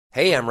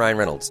Hey, I'm Ryan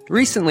Reynolds.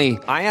 Recently,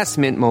 I asked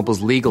Mint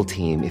Mobile's legal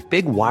team if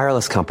big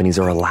wireless companies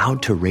are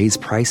allowed to raise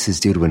prices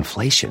due to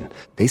inflation.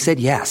 They said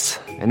yes.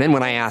 And then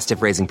when I asked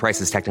if raising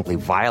prices technically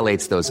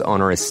violates those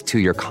onerous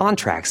two-year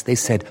contracts, they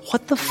said,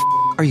 "What the f***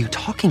 are you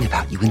talking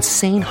about, you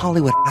insane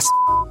Hollywood ass?"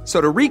 So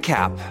to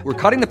recap, we're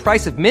cutting the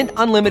price of Mint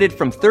Unlimited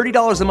from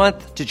 $30 a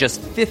month to just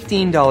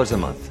 $15 a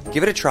month.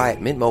 Give it a try at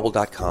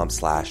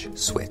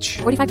mintmobile.com/switch.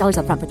 $45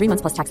 up front for 3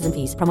 months plus taxes and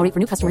fees. Promo rate for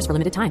new customers for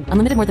limited time.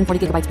 Unlimited more than 40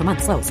 gigabytes per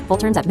month. Slows full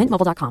terms at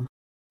mintmobile.com.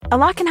 A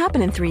lot can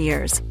happen in 3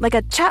 years, like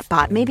a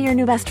chatbot may be your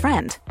new best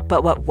friend.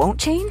 But what won't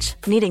change?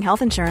 Needing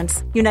health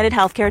insurance. United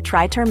Healthcare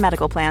Tri-Term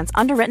Medical Plans,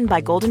 underwritten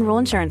by Golden Rule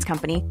Insurance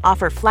Company,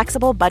 offer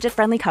flexible,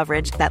 budget-friendly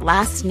coverage that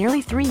lasts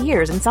nearly 3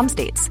 years in some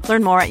states.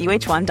 Learn more at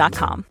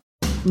uh1.com.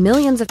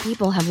 Millions of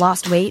people have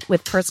lost weight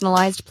with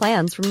personalized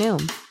plans from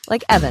Noom.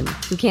 Like Evan,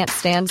 who can't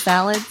stand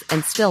salads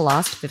and still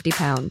lost 50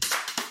 pounds.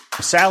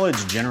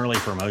 Salads generally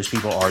for most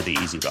people are the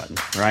easy button,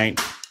 right?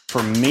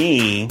 For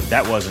me,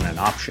 that wasn't an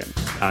option.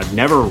 I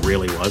never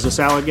really was a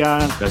salad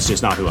guy. That's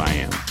just not who I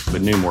am.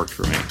 But Noom worked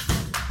for me.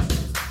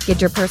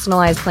 Get your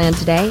personalized plan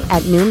today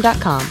at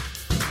Noom.com.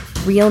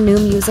 Real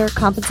Noom user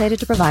compensated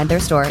to provide their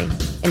story.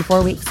 In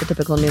 4 weeks, the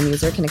typical Noom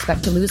user can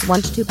expect to lose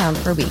 1 to 2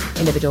 pounds per week.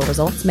 Individual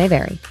results may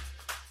vary.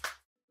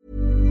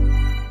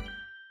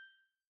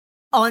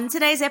 On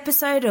today's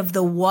episode of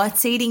the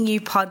What's Eating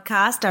You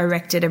podcast,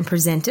 directed and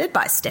presented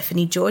by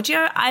Stephanie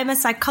Giorgio, I'm a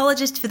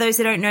psychologist for those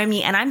who don't know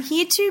me, and I'm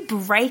here to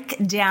break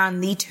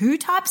down the 2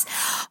 types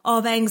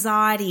of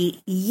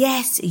anxiety.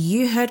 Yes,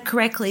 you heard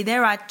correctly.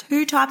 There are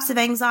 2 types of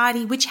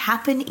anxiety which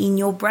happen in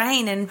your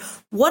brain, and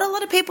what a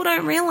lot of people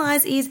don't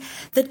realize is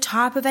the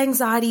type of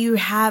anxiety you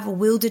have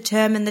will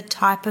determine the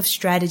type of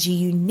strategy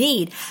you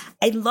need.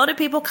 A lot of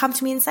people come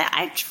to me and say,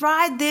 I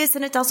tried this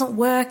and it doesn't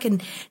work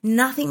and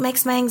nothing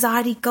makes my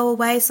anxiety go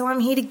away. So I'm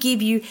here to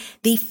give you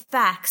the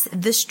facts,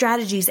 the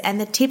strategies,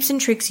 and the tips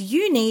and tricks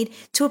you need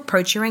to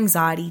approach your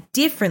anxiety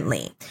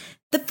differently.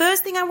 The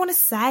first thing I want to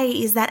say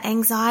is that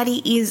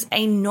anxiety is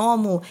a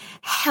normal,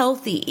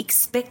 healthy,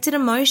 expected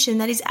emotion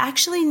that is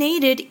actually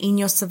needed in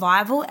your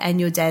survival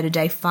and your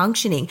day-to-day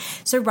functioning.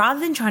 So rather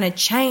than trying to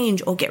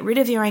change or get rid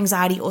of your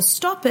anxiety or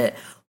stop it,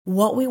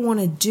 what we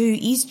want to do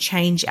is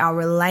change our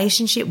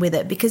relationship with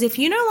it. Because if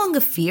you no longer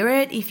fear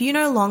it, if you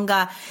no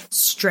longer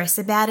stress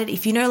about it,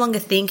 if you no longer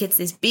think it's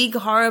this big,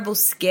 horrible,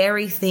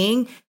 scary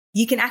thing,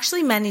 you can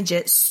actually manage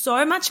it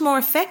so much more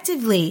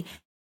effectively.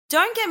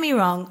 Don't get me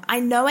wrong, I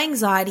know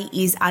anxiety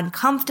is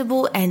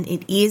uncomfortable and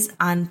it is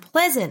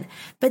unpleasant,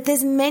 but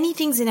there's many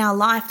things in our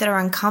life that are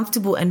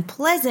uncomfortable and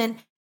pleasant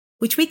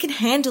which we can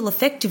handle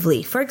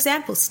effectively. For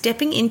example,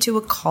 stepping into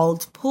a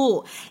cold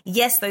pool.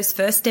 Yes, those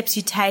first steps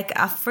you take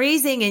are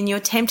freezing and you're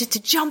tempted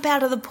to jump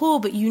out of the pool,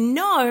 but you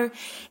know,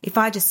 if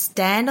I just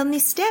stand on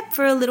this step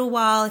for a little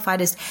while, if I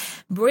just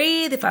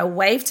breathe, if I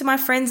wave to my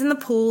friends in the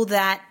pool,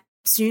 that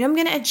soon I'm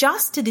going to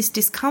adjust to this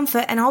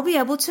discomfort and I'll be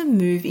able to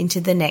move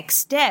into the next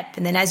step.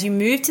 And then as you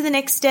move to the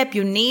next step,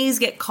 your knees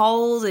get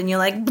cold and you're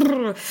like,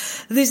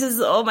 this is,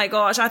 oh my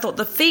gosh, I thought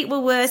the feet were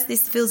worse.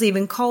 This feels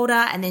even colder.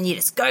 And then you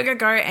just go.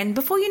 And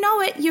before you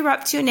know it, you're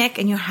up to your neck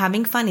and you're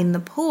having fun in the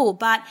pool.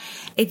 But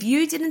if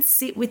you didn't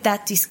sit with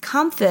that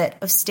discomfort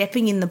of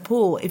stepping in the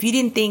pool, if you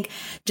didn't think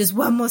just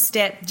one more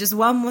step,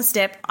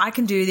 I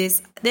can do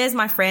this. There's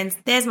my friends,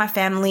 there's my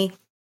family.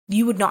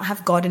 You would not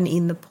have gotten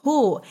in the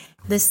pool.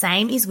 The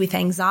same is with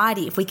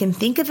anxiety. If we can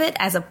think of it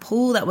as a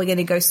pool that we're going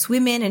to go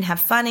swim in and have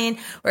fun in,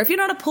 or if you're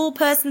not a pool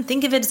person,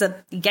 think of it as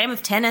a game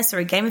of tennis or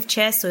a game of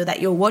chess, or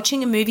that you're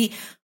watching a movie,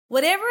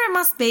 whatever it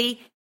must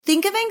be,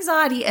 think of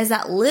anxiety as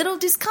that little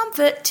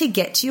discomfort to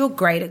get to your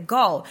greater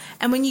goal.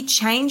 And when you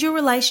change your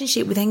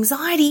relationship with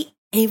anxiety,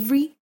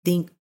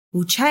 everything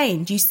will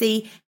change. You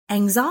see,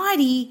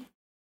 anxiety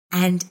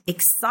and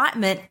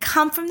excitement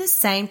come from the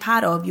same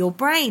part of your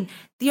brain.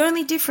 The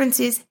only difference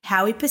is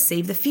how we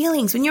perceive the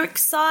feelings. When you're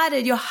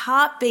excited, your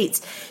heart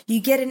beats, you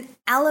get an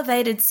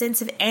elevated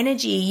sense of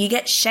energy, you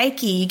get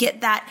shaky, you get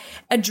that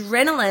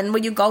adrenaline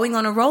when you're going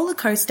on a roller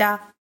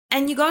coaster.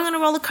 And you're going on a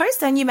roller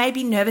coaster and you may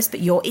be nervous, but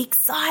you're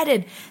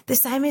excited. The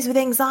same is with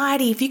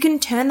anxiety. If you can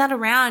turn that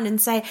around and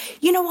say,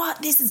 you know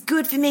what, this is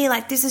good for me.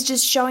 Like, this is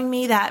just showing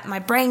me that my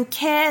brain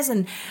cares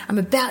and I'm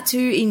about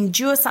to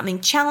endure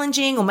something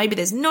challenging, or maybe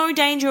there's no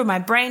danger or my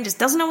brain just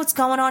doesn't know what's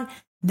going on.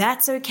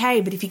 That's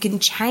okay. But if you can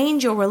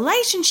change your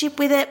relationship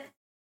with it,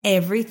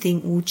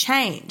 everything will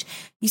change.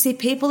 You see,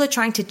 people are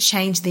trying to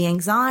change the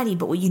anxiety,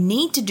 but what you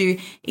need to do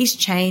is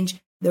change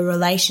the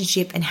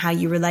relationship and how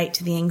you relate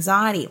to the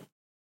anxiety.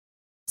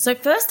 So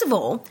first of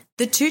all,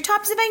 the 2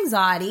 types of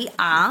anxiety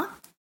are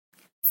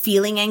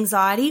feeling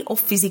anxiety or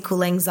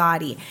physical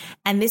anxiety.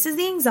 And this is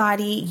the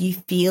anxiety you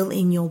feel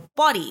in your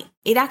body.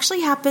 It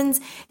actually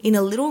happens in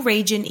a little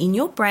region in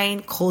your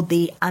brain called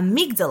the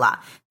amygdala.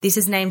 This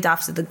is named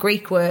after the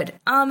Greek word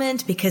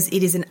almond because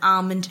it is an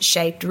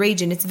almond-shaped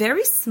region. It's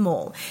very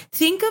small.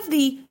 Think of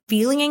the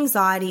feeling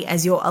anxiety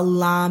as your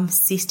alarm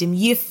system.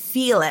 You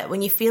feel it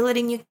when you feel it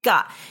in your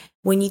gut,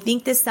 when you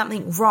think there's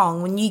something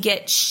wrong, when you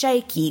get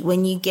shaky,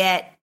 when you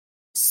get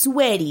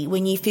sweaty,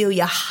 when you feel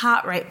your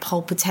heart rate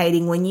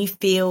palpitating, when you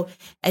feel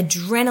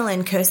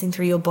adrenaline coursing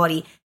through your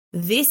body,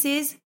 this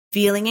is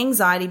feeling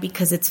anxiety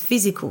because it's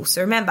physical.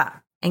 So remember,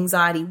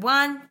 anxiety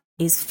 1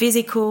 is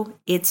physical,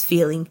 it's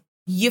feeling,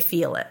 you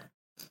feel it.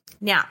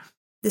 Now,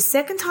 the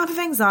second type of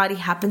anxiety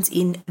happens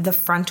in the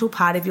frontal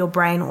part of your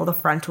brain or the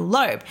frontal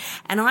lobe.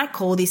 And I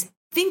call this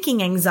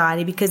thinking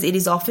anxiety because it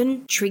is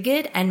often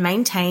triggered and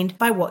maintained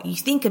by what you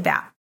think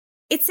about.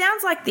 It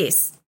sounds like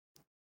this.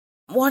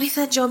 What if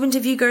that job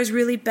interview goes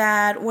really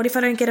bad? What if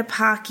I don't get a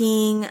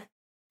parking?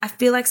 I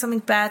feel like something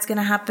bad's going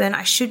to happen.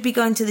 I should be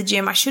going to the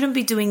gym. I shouldn't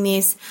be doing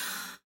this.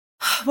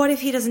 What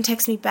if he doesn't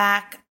text me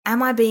back?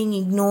 Am I being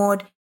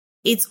ignored?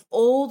 It's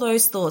all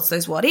those thoughts,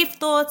 those what if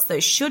thoughts,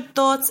 those should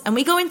thoughts, and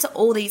we go into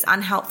all these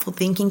unhelpful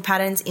thinking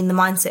patterns in the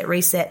Mindset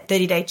Reset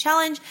 30-day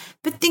challenge,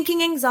 but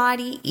thinking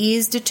anxiety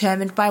is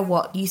determined by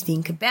what you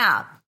think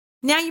about.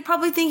 Now you're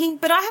probably thinking,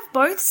 but I have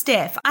both,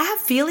 Steph. I have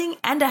feeling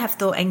and I have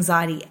thought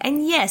anxiety.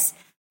 And yes,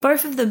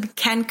 both of them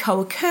can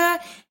co-occur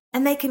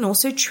and they can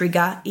also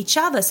trigger each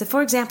other. So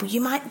for example, you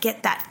might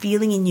get that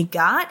feeling in your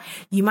gut,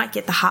 you might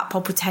get the heart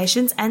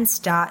palpitations and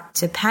start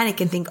to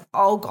panic and think,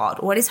 oh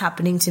God, what is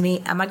happening to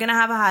me? Am I going to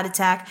have a heart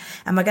attack?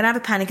 Am I going to have a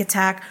panic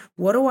attack?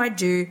 What do I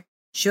do?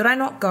 Should I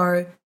not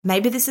go?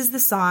 Maybe this is the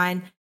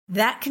sign.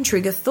 That can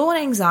trigger thought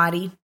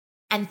anxiety.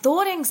 And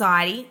thought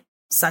anxiety,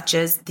 such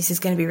as this is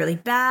going to be really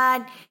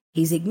bad,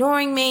 he's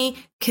ignoring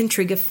me, can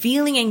trigger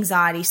feeling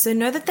anxiety. So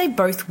know that they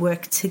both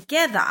work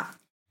together.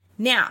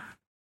 Now,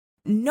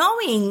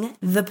 knowing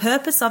the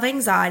purpose of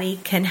anxiety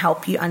can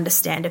help you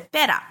understand it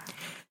better.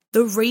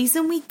 The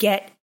reason we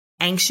get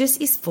anxious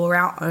is for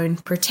our own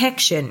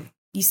protection.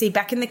 You see,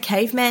 back in the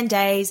caveman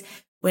days,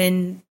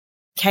 when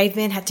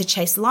cavemen had to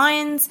chase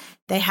lions,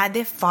 they had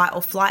their fight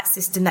or flight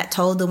system that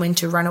told them when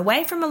to run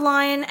away from a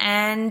lion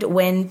and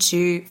when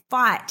to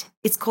fight.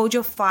 It's called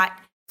your fight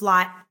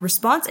flight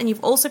response. And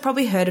you've also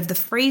probably heard of the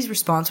freeze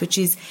response, which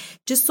is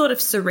just sort of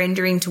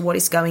surrendering to what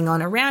is going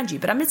on around you.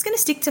 But I'm just going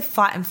to stick to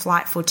fight and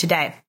flight for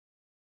today.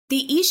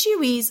 The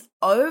issue is,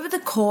 over the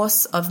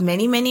course of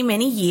many, many,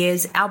 many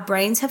years, our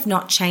brains have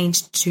not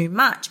changed too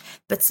much,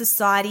 but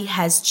society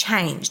has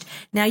changed.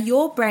 Now,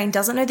 your brain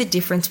doesn't know the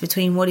difference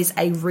between what is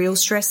a real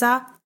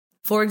stressor,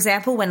 for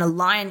example, when a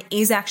lion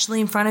is actually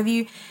in front of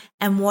you,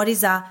 and what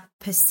is a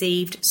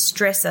perceived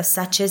stressor,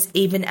 such as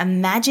even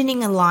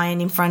imagining a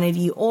lion in front of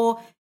you or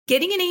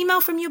getting an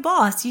email from your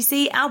boss. You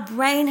see, our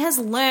brain has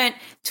learnt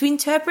to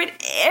interpret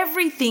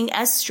everything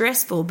as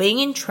stressful. Being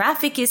in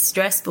traffic is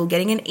stressful.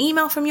 Getting an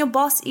email from your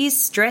boss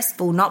is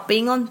stressful. Not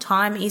being on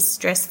time is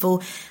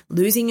stressful.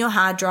 Losing your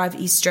hard drive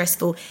is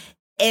stressful.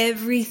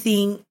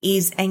 Everything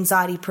is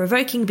anxiety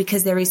provoking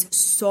because there is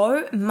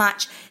so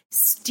much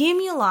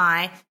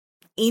stimuli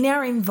in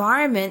our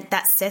environment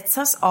that sets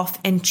us off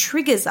and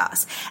triggers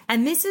us.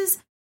 And this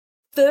is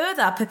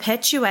further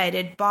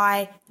perpetuated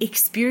by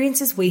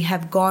experiences we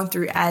have gone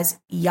through as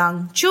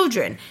young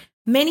children.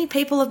 Many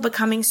people are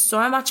becoming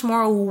so much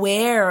more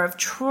aware of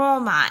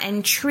trauma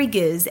and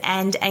triggers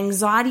and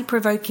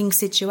anxiety-provoking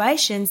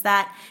situations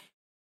that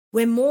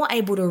we're more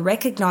able to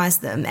recognize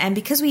them. And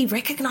because we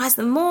recognize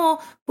them more,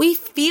 we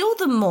feel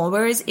them more.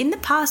 Whereas in the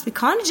past, we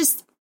kind of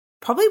just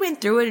probably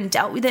went through it and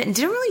dealt with it and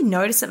didn't really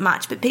notice it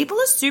much. But people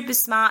are super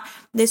smart.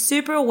 They're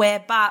super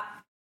aware, but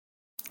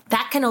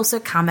that can also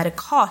come at a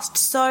cost.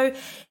 So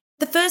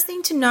the first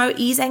thing to know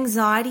is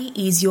anxiety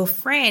is your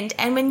friend.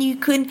 And when you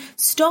can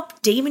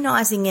stop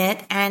demonizing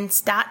it and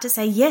start to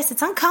say, yes,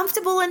 it's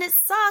uncomfortable and it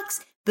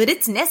sucks, but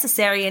it's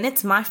necessary and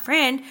it's my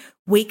friend,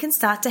 we can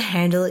start to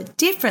handle it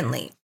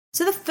differently.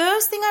 So the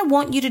first thing I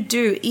want you to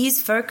do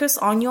is focus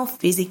on your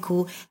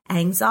physical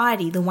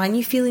anxiety, the one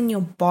you feel in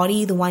your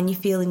body, the one you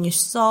feel in your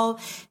soul,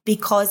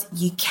 because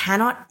you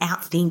cannot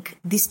outthink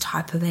this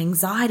type of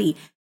anxiety.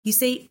 You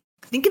see,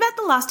 think about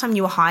the last time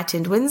you were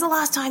heightened. When's the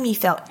last time you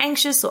felt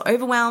anxious or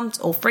overwhelmed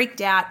or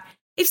freaked out?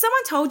 If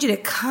someone told you to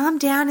calm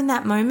down in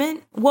that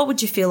moment, what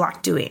would you feel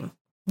like doing?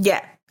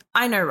 Yeah,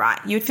 I know, right?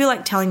 You would feel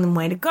like telling them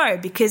where to go,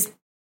 because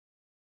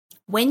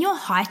when you're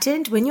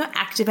heightened, when you're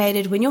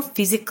activated, when you're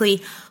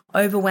physically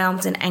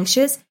overwhelmed and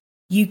anxious,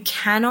 you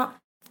cannot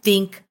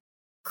think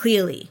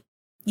clearly.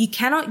 You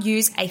cannot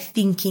use a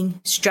thinking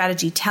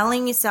strategy.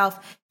 Telling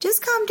yourself,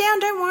 just calm down,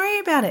 don't worry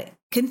about it,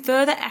 can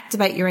further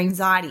activate your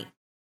anxiety.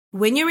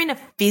 When you're in a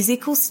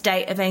physical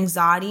state of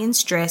anxiety and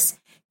stress,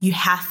 you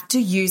have to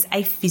use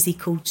a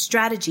physical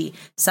strategy,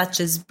 such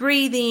as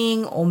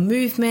breathing or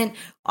movement.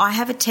 I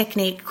have a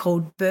technique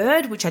called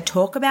BIRD, which I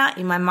talk about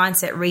in my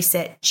Mindset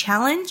Reset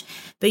challenge,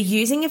 but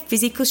using a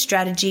physical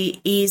strategy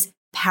is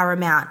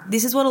paramount.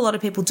 This is what a lot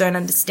of people don't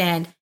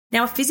understand.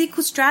 Now, a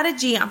physical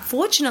strategy,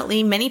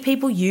 unfortunately, many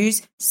people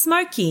use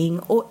smoking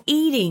or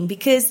eating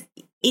because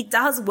it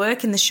does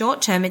work in the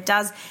short term. It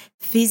does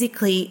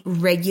physically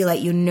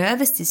regulate your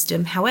nervous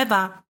system.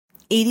 However,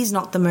 it is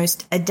not the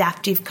most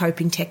adaptive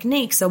coping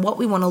technique. So what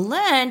we want to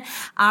learn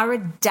are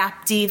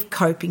adaptive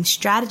coping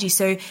strategies.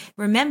 So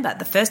remember,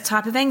 the first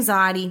type of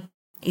anxiety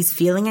is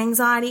feeling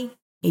anxiety.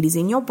 It is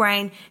in your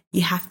brain.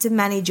 You have to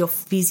manage your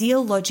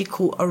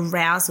physiological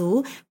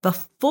arousal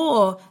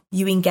before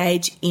you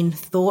engage in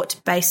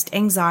thought-based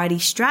anxiety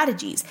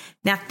strategies.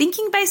 Now,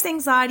 thinking-based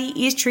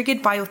anxiety is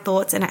triggered by your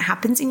thoughts and it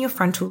happens in your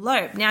frontal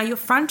lobe. Now, your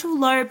frontal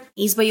lobe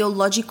is where your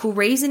logical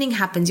reasoning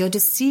happens, your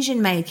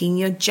decision-making,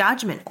 your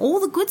judgment, all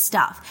the good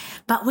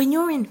stuff. But when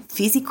you're in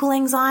physical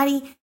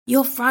anxiety,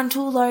 your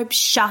frontal lobe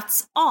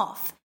shuts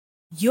off.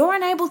 You're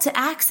unable to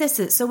access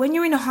it. So when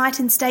you're in a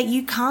heightened state,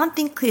 you can't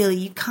think clearly,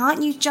 you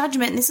can't use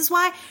judgment. And this is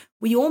why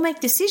we all make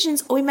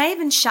decisions, or we may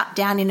even shut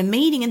down in a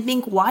meeting and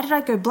think, why did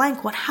I go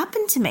blank? What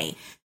happened to me?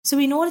 So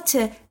in order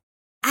to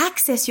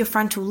access your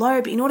frontal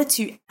lobe, in order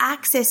to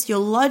access your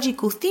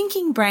logical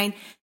thinking brain,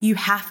 you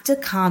have to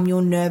calm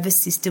your nervous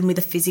system with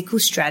a physical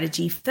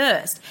strategy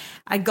first.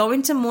 I go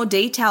into more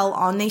detail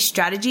on these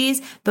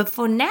strategies, but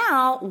for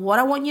now, what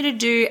I want you to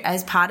do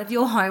as part of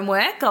your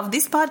homework of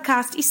this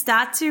podcast is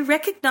start to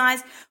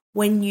recognize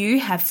when you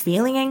have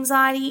feeling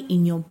anxiety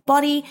in your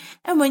body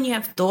and when you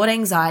have thought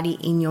anxiety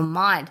in your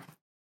mind.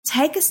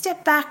 Take a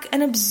step back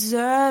and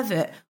observe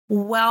it.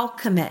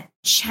 Welcome it.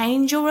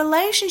 Change your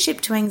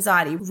relationship to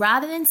anxiety.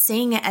 Rather than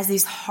seeing it as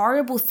this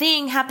horrible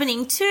thing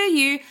happening to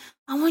you,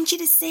 I want you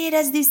to see it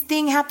as this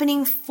thing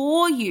happening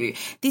for you,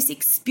 this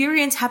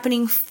experience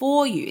happening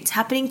for you. It's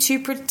happening to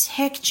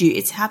protect you.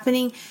 It's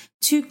happening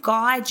to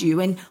guide you.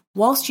 And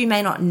whilst you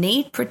may not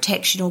need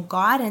protection or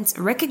guidance,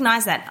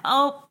 recognize that,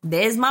 oh,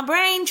 there's my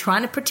brain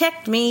trying to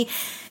protect me.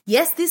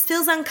 Yes, this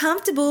feels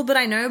uncomfortable, but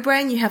I know,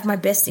 brain, you have my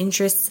best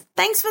interests.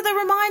 Thanks for the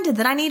reminder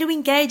that I need to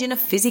engage in a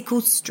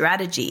physical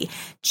strategy.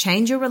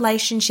 Change your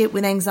relationship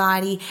with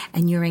anxiety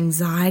and your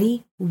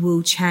anxiety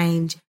will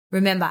change.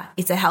 Remember,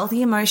 it's a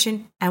healthy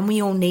emotion and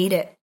we all need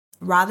it.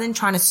 Rather than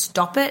trying to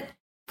stop it,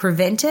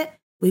 prevent it,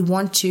 we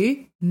want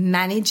to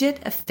manage it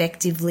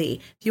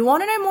effectively. If you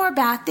want to know more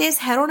about this,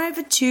 head on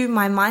over to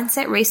my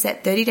Mindset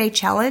Reset 30-Day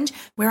Challenge,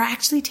 where I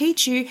actually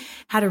teach you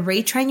how to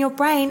retrain your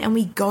brain and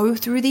we go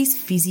through these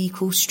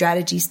physical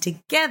strategies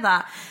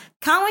together.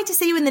 Can't wait to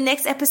see you in the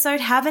next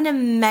episode. Have an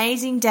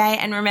amazing day.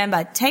 And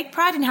remember, take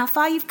pride in how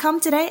far you've come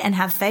today and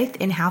have faith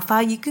in how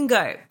far you can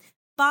go.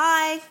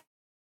 Bye.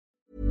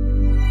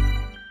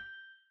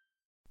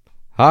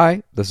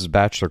 Hi, this is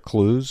Bachelor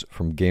Clues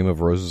from Game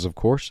of Roses, of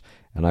course,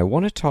 and I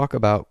want to talk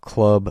about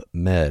Club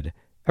Med.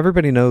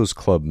 Everybody knows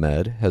Club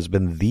Med has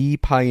been the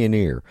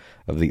pioneer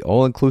of the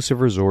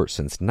all-inclusive resort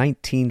since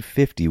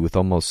 1950, with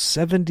almost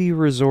 70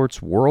 resorts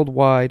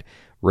worldwide,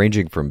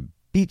 ranging from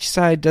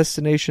beachside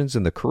destinations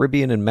in the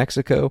Caribbean and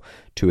Mexico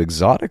to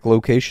exotic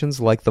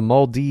locations like the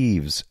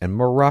Maldives and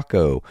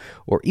Morocco,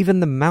 or even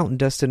the mountain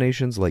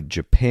destinations like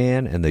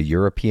Japan and the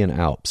European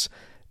Alps.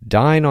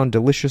 Dine on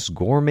delicious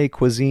gourmet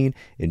cuisine,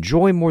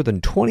 enjoy more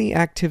than 20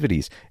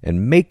 activities,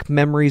 and make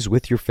memories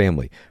with your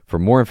family. For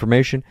more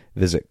information,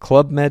 visit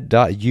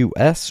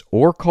clubmed.us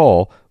or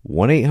call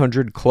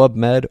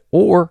 1-800-CLUB-MED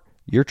or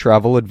your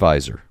travel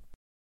advisor.